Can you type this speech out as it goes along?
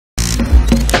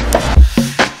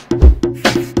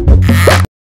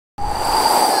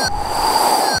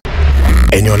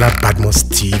Eniola Badmus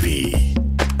TV.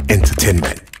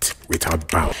 Entertainment without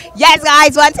bounds. Yes,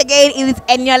 guys, once again, it is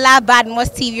Eniola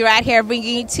Badmus TV right here,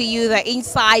 bringing to you the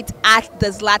insight at the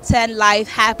Zlatan live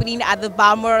happening at the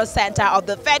Balmoral Center of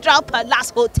the Federal Palace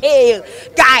Hotel.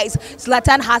 Guys,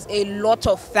 Zlatan has a lot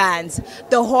of fans.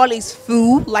 The hall is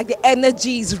full, like the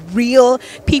energy is real.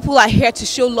 People are here to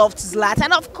show love to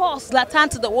Zlatan. Of course, Zlatan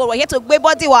to the world. We're here to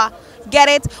Gbebodiwa. Get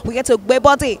it? We get to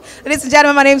Gbebodi. Ladies and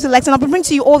gentlemen, my name is Zlatan. I'll be bringing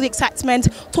to you all the excitement,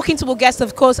 talking to our guests,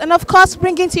 of course, and of course,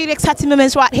 bringing to you the exciting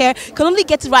moments right here. You can only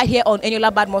get it right here on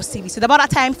Eniola Badmus TV. So it's about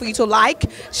that time for you to like,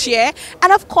 share,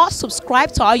 and of course,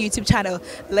 subscribe to our YouTube channel.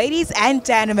 Ladies and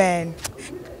gentlemen,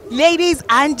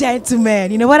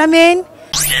 you know what I mean?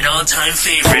 And all-time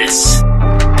favorites.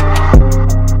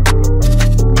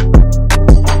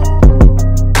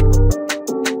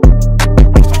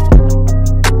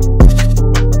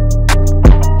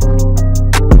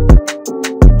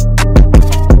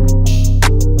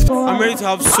 To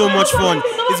have so much fun.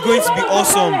 It's going to be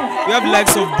awesome. We have the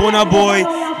likes of Burna Boy,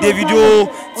 Davido,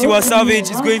 Tiwa Savage.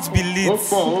 It's going to be lit.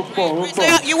 So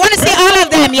you want to see all of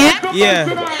them, yeah? Yeah.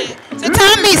 So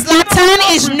tell me,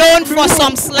 Zlatan is known for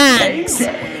some slangs.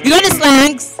 You know the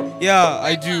slangs? Yeah,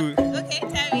 I do. Okay,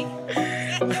 tell me.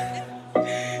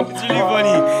 It's really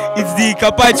funny. It's the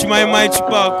kapachi mai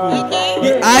chupaku.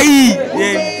 The ai, the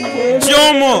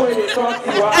jomo.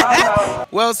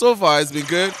 Well, so far it's been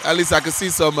good. At least I can see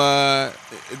some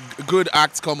good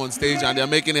acts come on stage and they're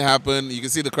making it happen. You can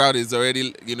see the crowd is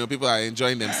already, people are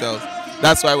enjoying themselves.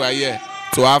 That's why we're here,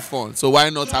 to have fun. So why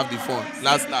not have the fun?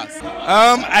 Last.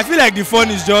 I feel like the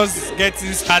fun is just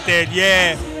getting started,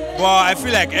 yeah. But I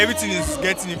feel like everything is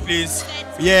getting in place.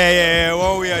 Yeah,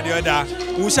 one way or the other.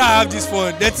 We shall have this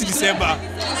fun. 30 December.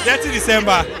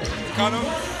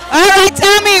 Alright,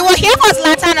 tell me, we're here for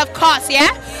Zlatan, of course,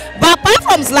 yeah? But apart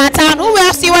from Zlatan, who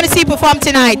else do you want to see perform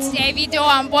tonight? Davido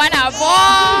and Burna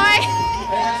Boy.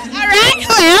 Alright,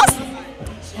 who else?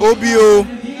 OBO,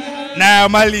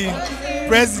 Mali,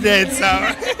 President,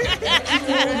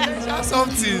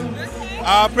 something.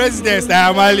 Our presidents,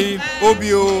 Mali,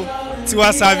 OBO,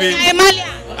 Tiwa Savage. We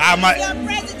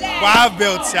have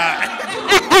belts,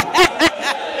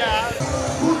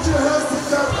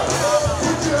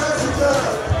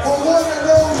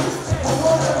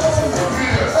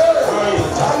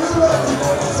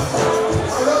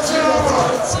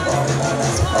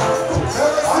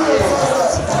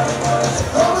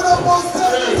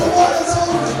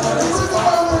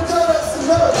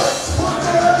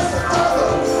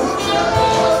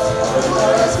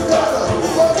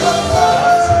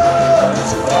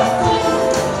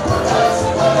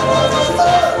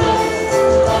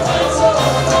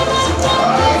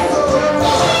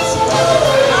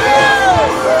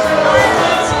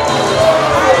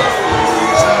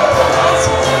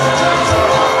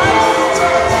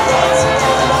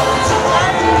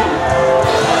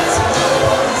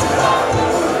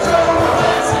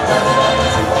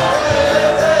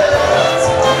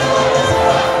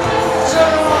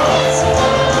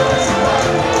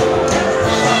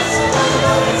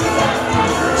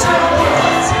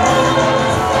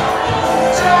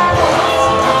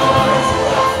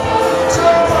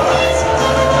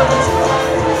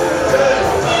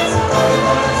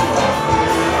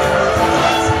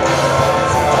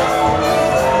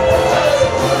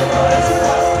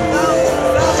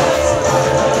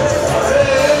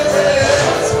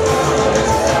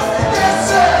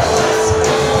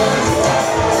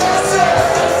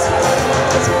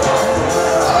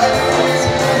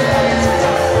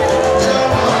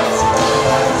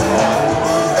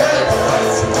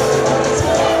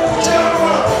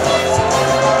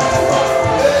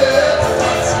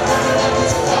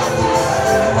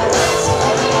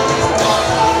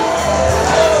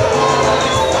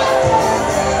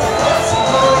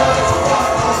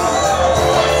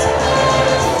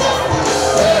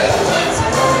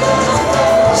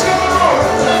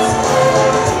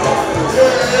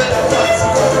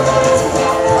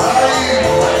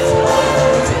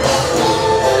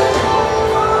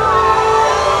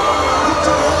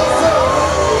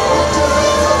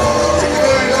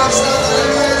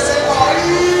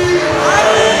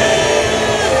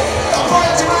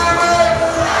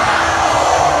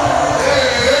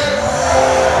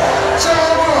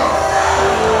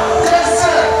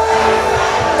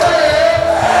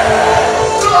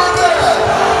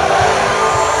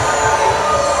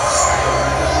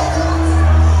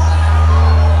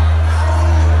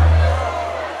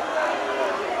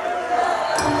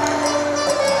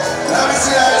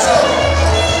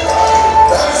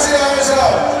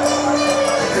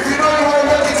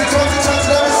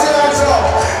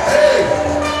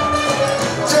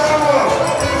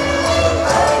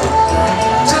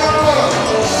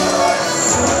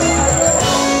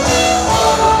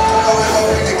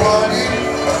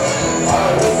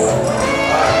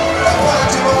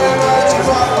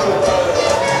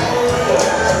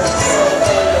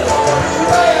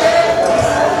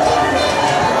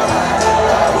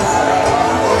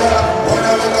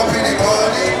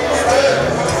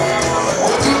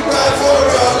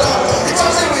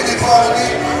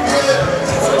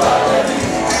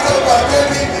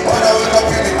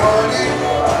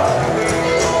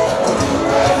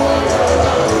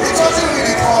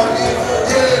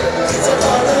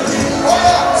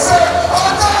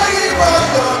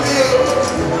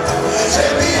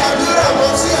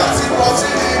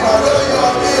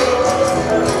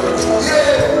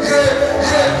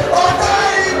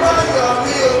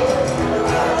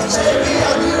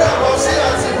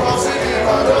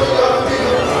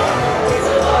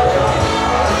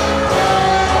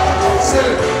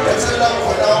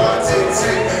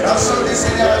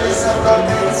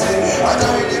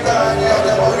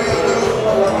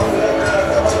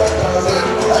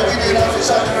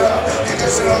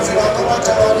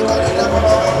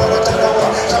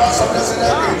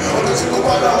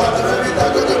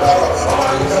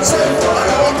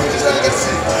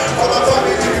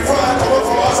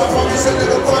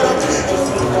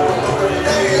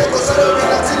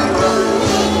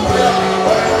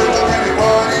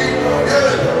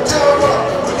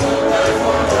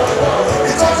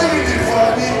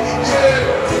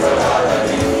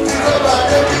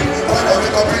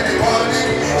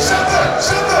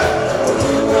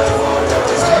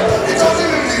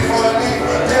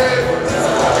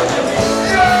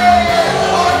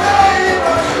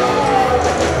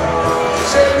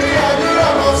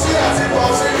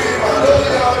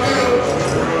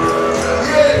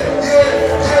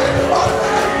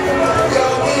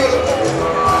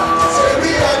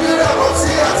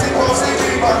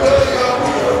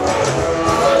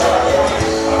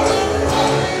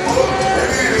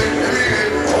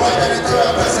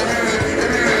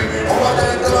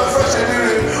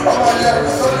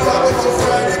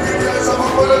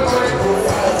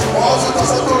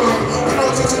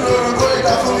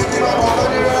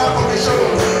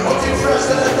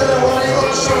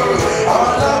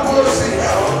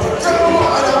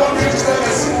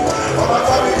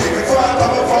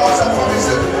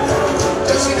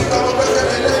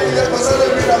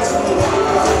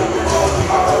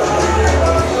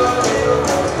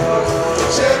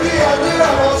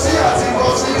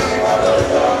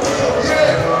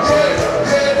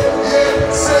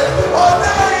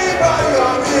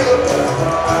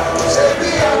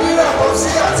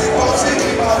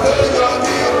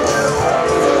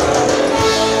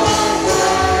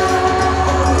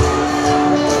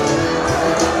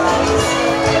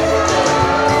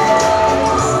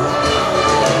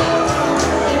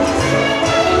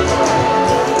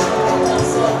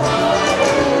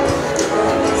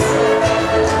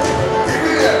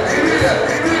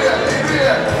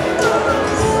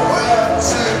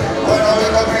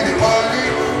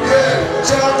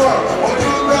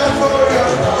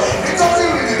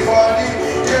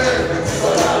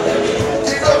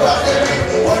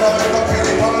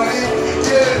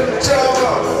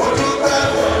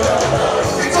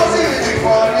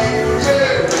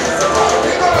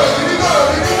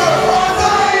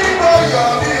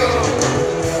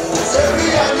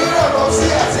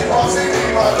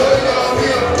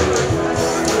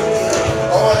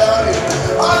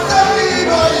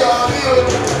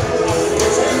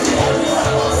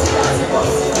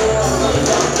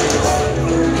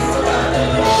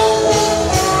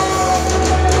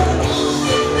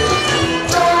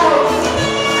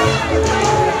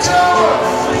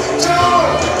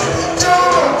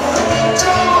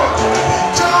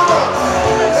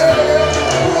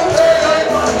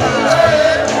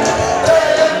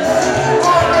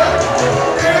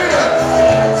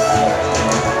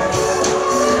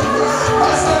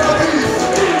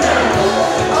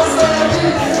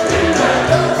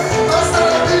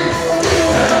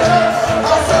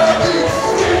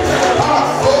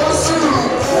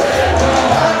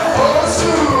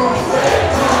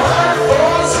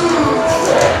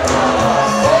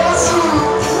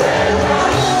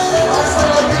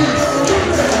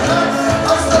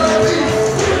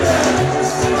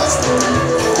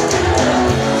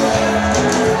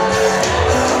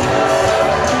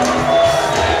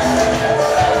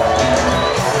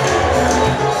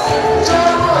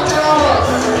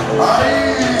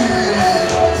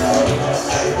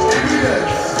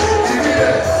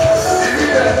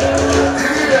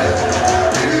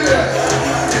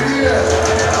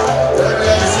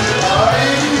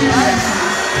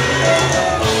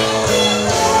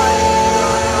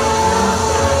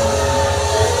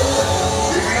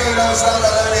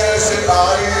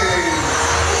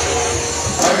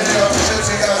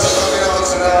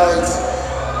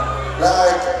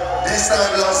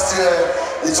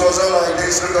 it was all like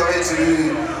this. Look at me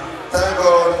today. Thank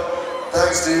God.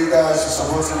 Thanks to you guys for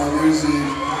supporting my music.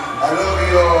 I love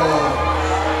you all.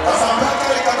 As I'm back at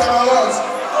the Catamaras.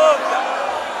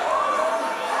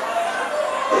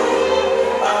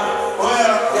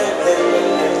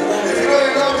 If you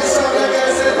don't know this song, like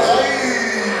I said,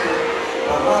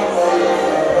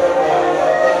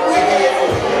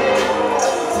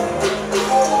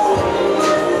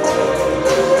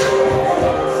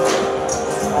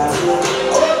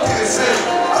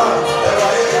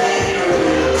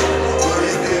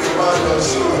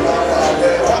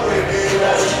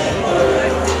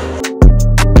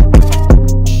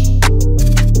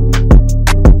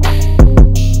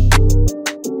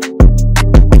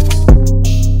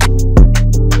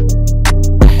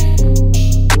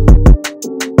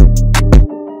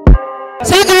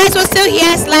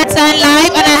 here, Zlatan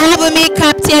live, and I have with me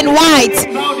Captain White.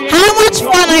 How much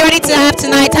fun are you ready to have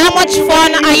tonight? How much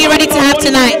fun are you ready to have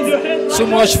tonight? So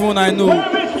much fun, I know.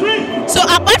 So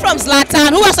apart from Zlatan,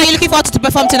 who else are you looking forward to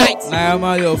perform tonight?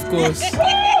 Naamali, of course.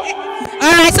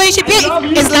 Alright, so you should be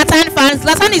a Zlatan fan.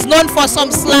 Zlatan is known for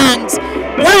some slangs.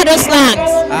 What are those slangs?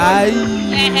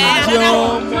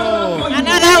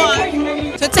 Another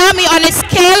one. So tell me, on a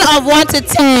scale of 1 to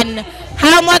 10,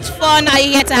 how much fun are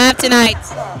you here to have tonight?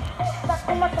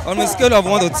 On a scale of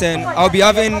 1 to 10, I'll be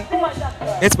having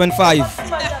 8.5.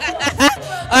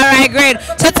 Alright, great.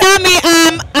 So tell me,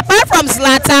 apart from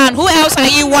Zlatan, who else are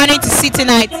you wanting to see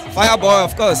tonight? Fireboy,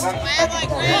 of course. Fireboy,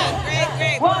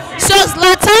 great. So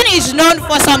Zlatan is known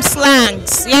for some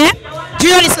slangs, yeah? Do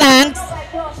you know the slangs?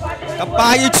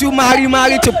 Kapayi chu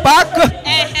mari chu pak.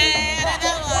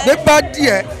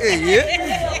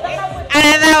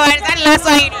 Another one, that last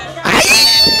one you know.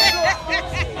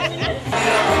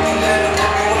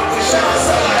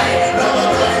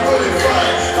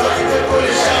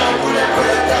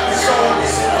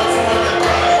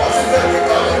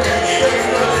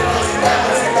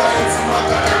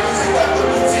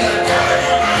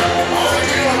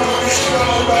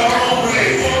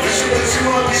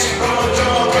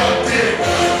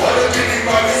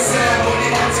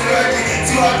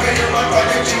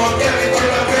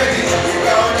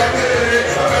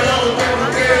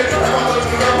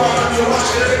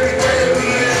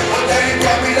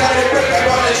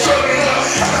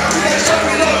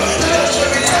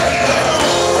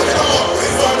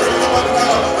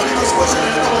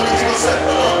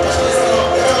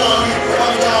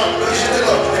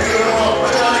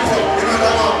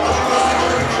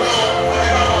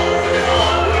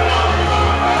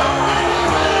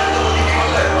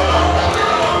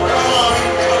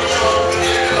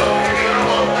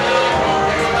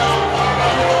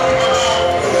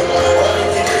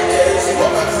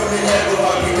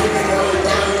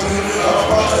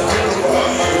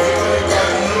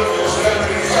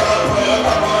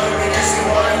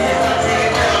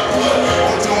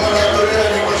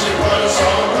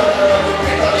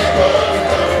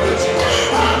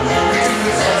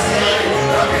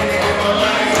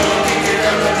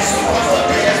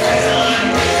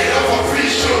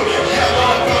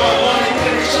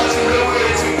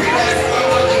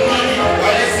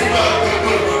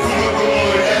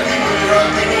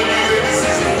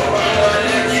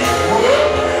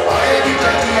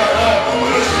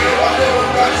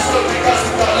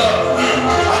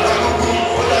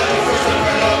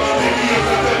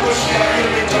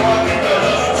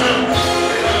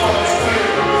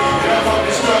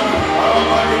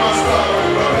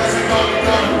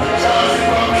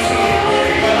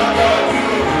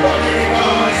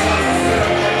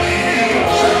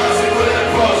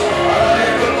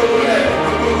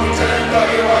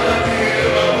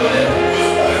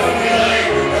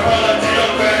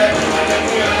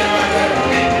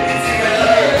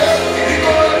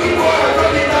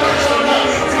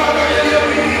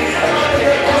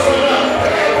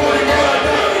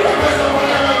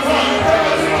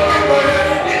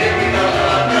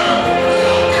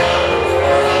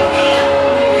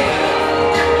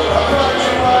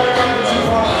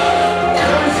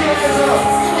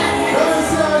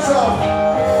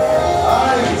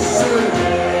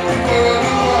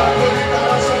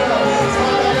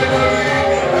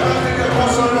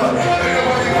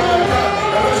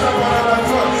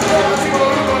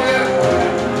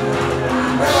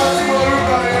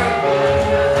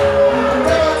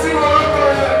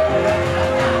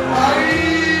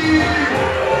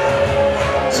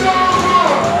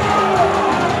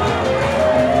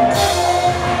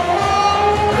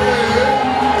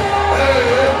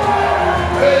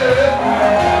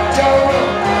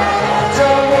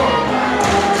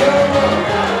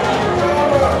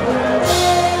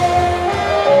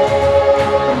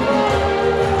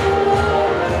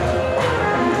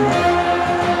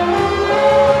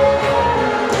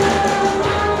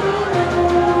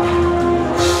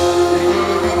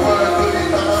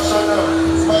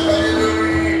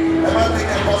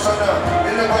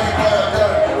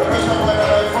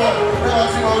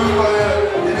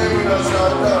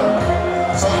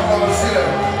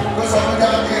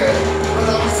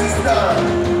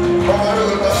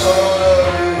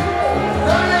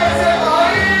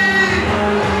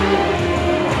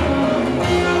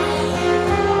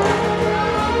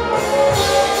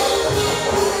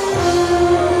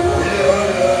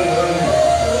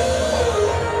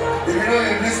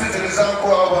 Zanku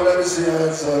album, let me see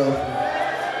it.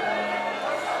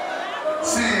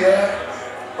 See, yeah?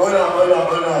 Hold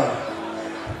on.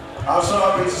 I'm so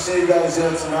happy to see you guys here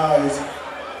tonight.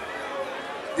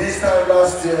 This time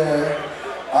last year,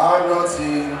 I had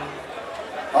nothing.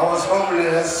 I was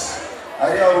homeless. I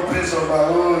didn't have a place of my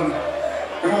own.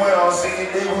 Even when I was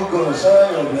singing, they would go, show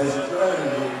your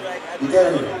blessings. You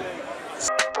get it?